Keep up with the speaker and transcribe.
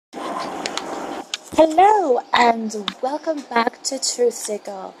Hello and welcome back to Truth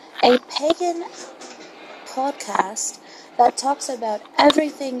Sickle, a pagan podcast that talks about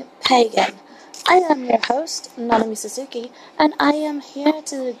everything pagan. I am your host, Nanami Suzuki, and I am here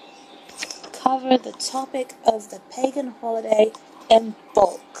to cover the topic of the pagan holiday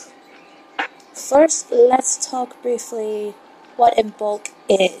Imbolc. First, let's talk briefly what Imbolc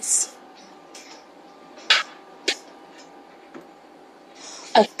is.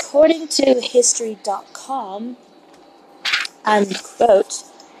 According to History.com, and quote,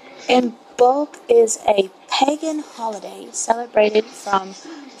 Imbolc is a pagan holiday celebrated from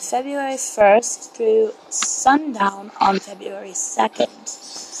February 1st through sundown on February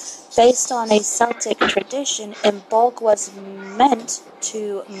 2nd. Based on a Celtic tradition, Imbolc was meant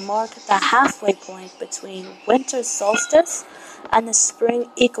to mark the halfway point between winter solstice and the spring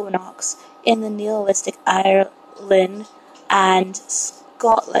equinox in the Neolithic Ireland and Scotland.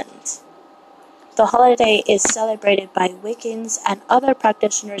 The holiday is celebrated by Wiccans and other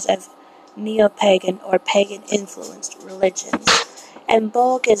practitioners of neo-pagan or pagan-influenced religions.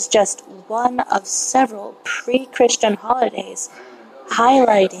 Imbolc is just one of several pre-Christian holidays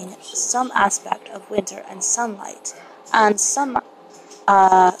highlighting some aspect of winter and sunlight, and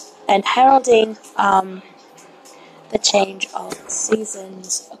heralding the change of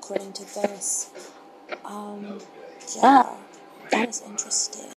seasons according to this. Yeah, that is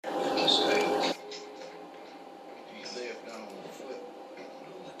interesting.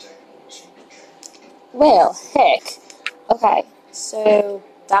 Well, heck. Okay, so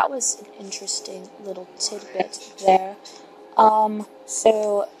that was an interesting little tidbit there.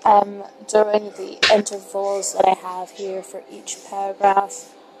 During the intervals that I have here for each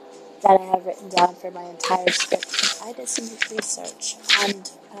paragraph that I have written down for my entire script, I did some research and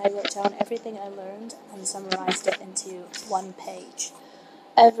I wrote down everything I learned and summarized it into one page.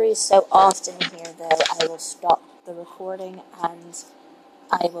 Every so often here, though, I will stop the recording and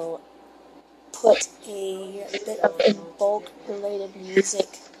I will put a bit of Imbolc related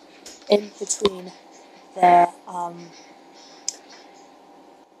music in between the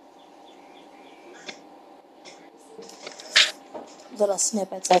little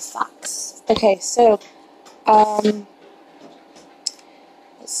snippets of facts. Okay, so let's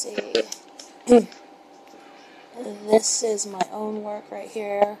see. This is my own work right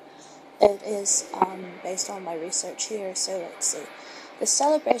here. It is based on my research here. So let's see. The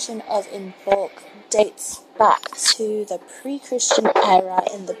celebration of Imbolc dates back to the pre-Christian era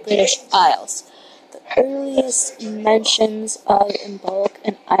in the British Isles. The earliest mentions of Imbolc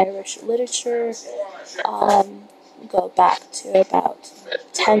in Irish literature go back to about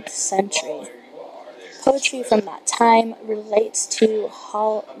 10th century. Poetry from that time relates the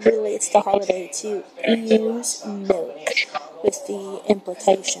holiday to ewes' milk, with the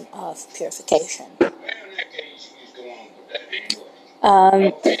implication of purification.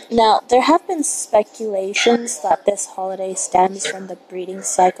 Now, there have been speculations that this holiday stems from the breeding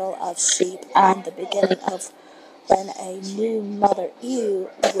cycle of sheep and the beginning of when a new mother ewe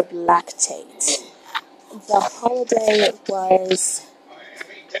would lactate. The holiday was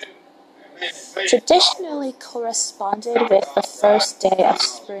traditionally corresponded with the first day of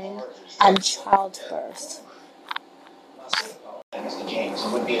spring and childbirth.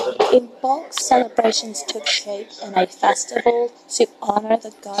 Imbolc celebrations took shape in a festival to honor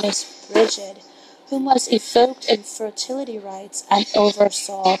the goddess Brigid, whom was evoked in fertility rites and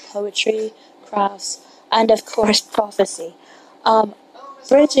oversaw poetry, crafts, and of course prophecy.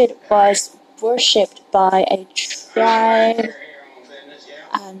 Brigid was worshipped by a tribe,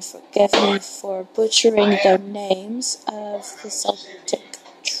 and forgive me for butchering the names of the Celtic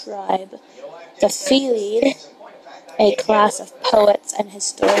tribe, the Felead, a class of poets and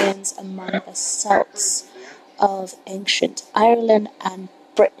historians among the Celts of ancient Ireland and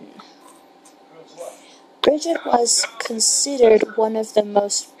Britain. Brigid was considered one of the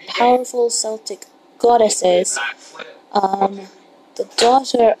most powerful Celtic goddesses, the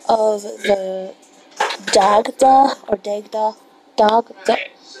daughter of the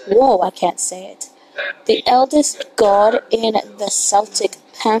I can't say it. The eldest god in the Celtic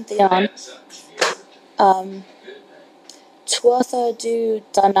pantheon, Tuatha De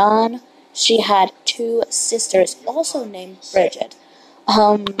Danann. She had two sisters, also named Brigid.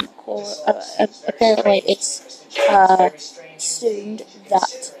 Apparently, it's assumed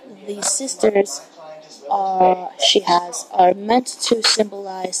that the sisters she has are meant to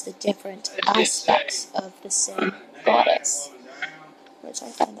symbolize the different aspects of the same goddess, which I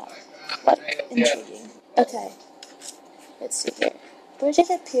find that quite intriguing. Okay, let's see here. Brigid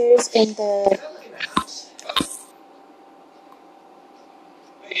appears in the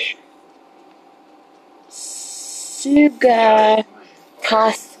Sugar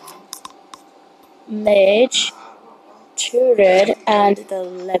Kath Mage, Turid, and the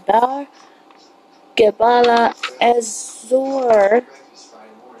Lebar, Gebala, Azor,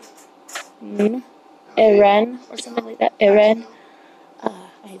 Eren, or something like that, Eren.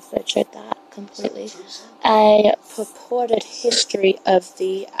 I butchered that completely. A purported history of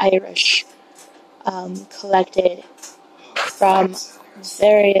the Irish, collected from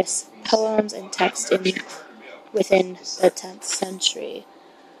various poems and texts within the 10th century.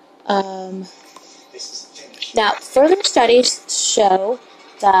 Now, further studies show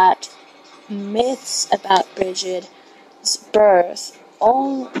that myths about Brigid's birth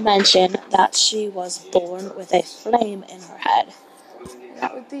all mention that she was born with a flame in her head.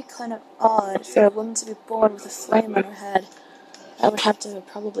 That would be kind of odd for a woman to be born with a flame in her head. That would have to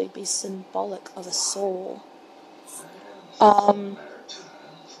probably be symbolic of a soul.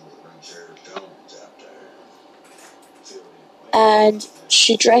 And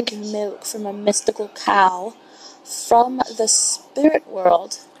she drank milk from a mystical cow from the spirit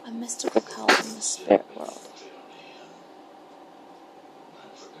world. A mystical cow from the spirit world.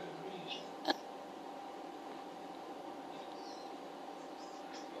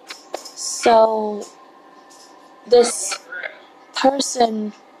 So, this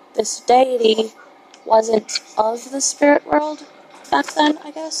person, this deity, wasn't of the spirit world back then,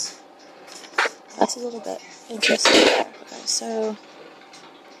 I guess. That's a little bit interesting there. Okay, so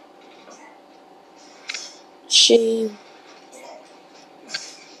she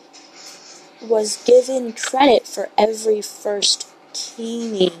was given credit for every first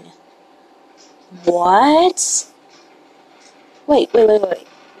keening. What? Wait.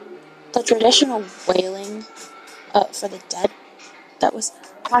 The traditional wailing for the dead that was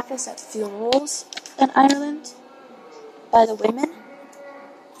practiced at funerals in Ireland by the women,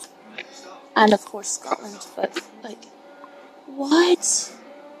 and of course Scotland, but like, what?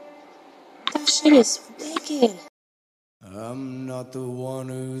 That shit is wicked. I'm not the one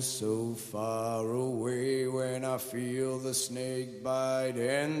who's so far away when I feel the snake bite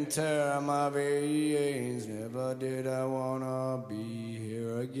and tear my veins. Never did I wanna be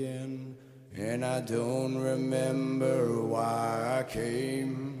here again, and I don't remember why I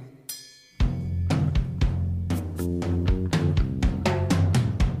came.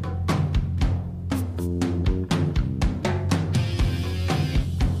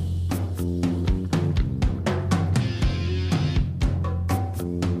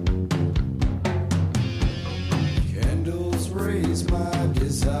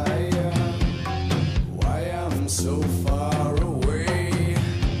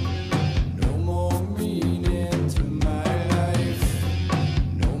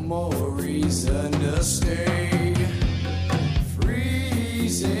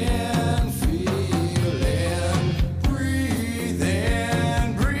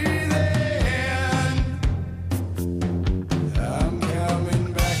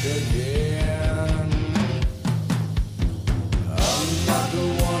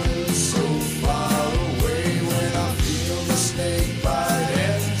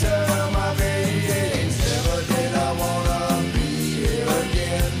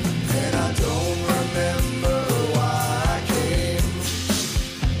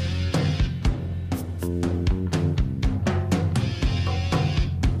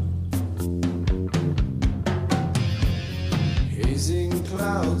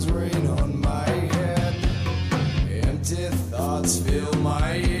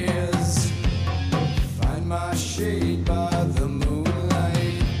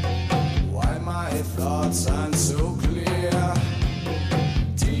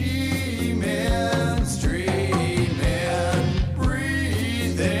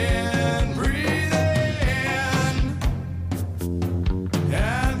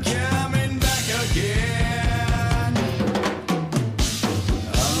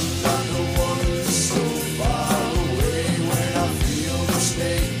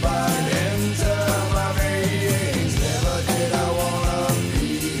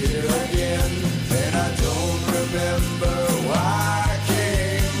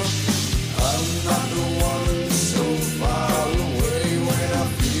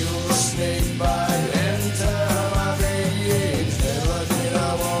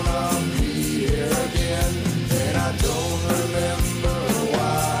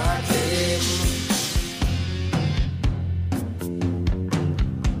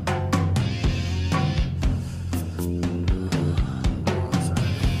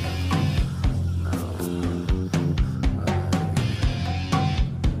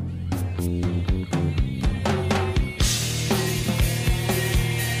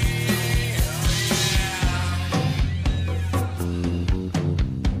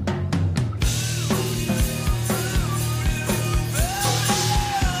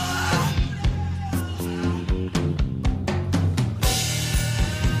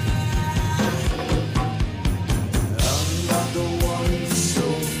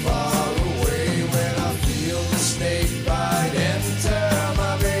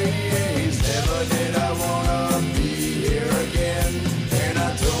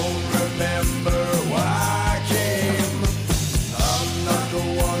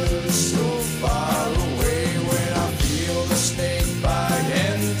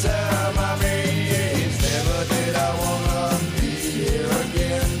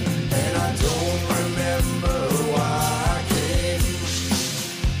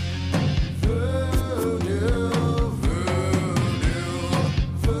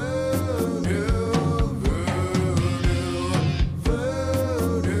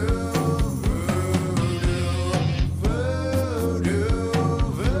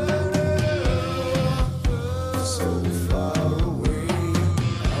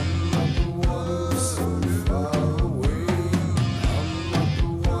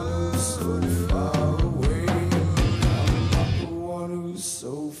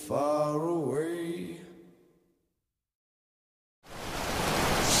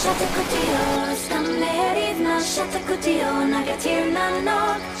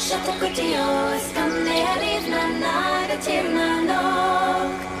 Shatakotios, come ne halivna nagatirna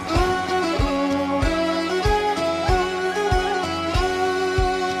nog.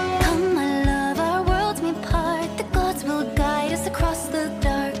 Come, my love, our worlds may part. The gods will guide us across the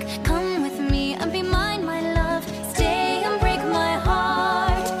dark. Come with me and be mine, my love. Stay and break my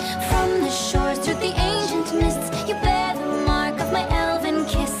heart. From the shores through the ancient mists, you bear the mark of my elven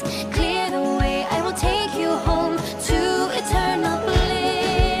kiss. Clear the way, I will take you home to eternal bliss.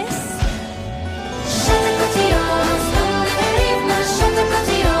 Shatakotios, come ne halivna,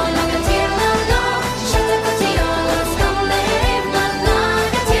 shatakotios, nagatirna nog. Shatakotios, come ne halivna,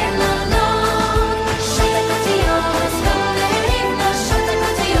 nagatirna nog. Shatakotios, come ne halivna,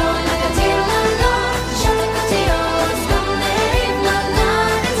 shatakotios, nagatirna nog. Shatakotios, come ne halivna,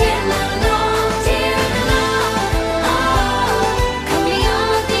 nagatirna nog. Tirna nog, come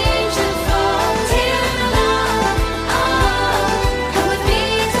beyond the ancient fall. Tirna nog, come with me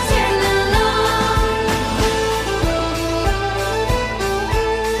to Tirna nog.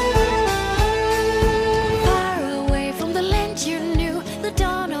 Far away from the land you knew, the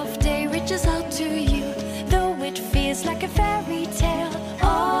dawn of day reaches out to you. Though it feels like a fairy tale,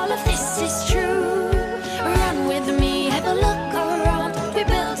 all of this is true. Run with me, have a look around. We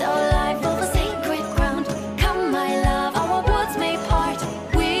build our life over sacred ground. Come, my love, our worlds may part.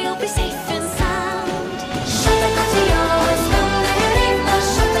 We'll be safe and sound. Shatakotios, come ne halivna,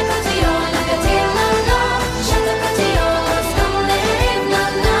 shatakotios, nagatirna nog. Shatakotios, come ne halivna,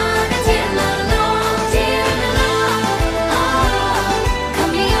 nagatirna nog. Tirna nog,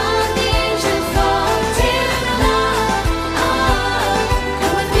 come beyond the ancient fall. Tirna nog,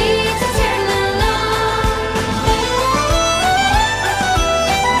 come with me to Tirna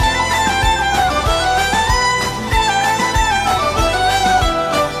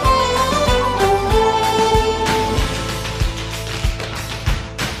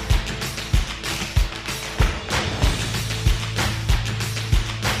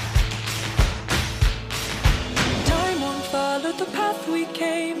Time won't follow the path we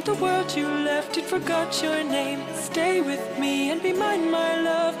came. The world you left, it forgot your name. Stay with me and be mine, my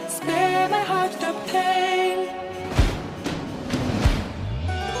love. Spare my heart the pain.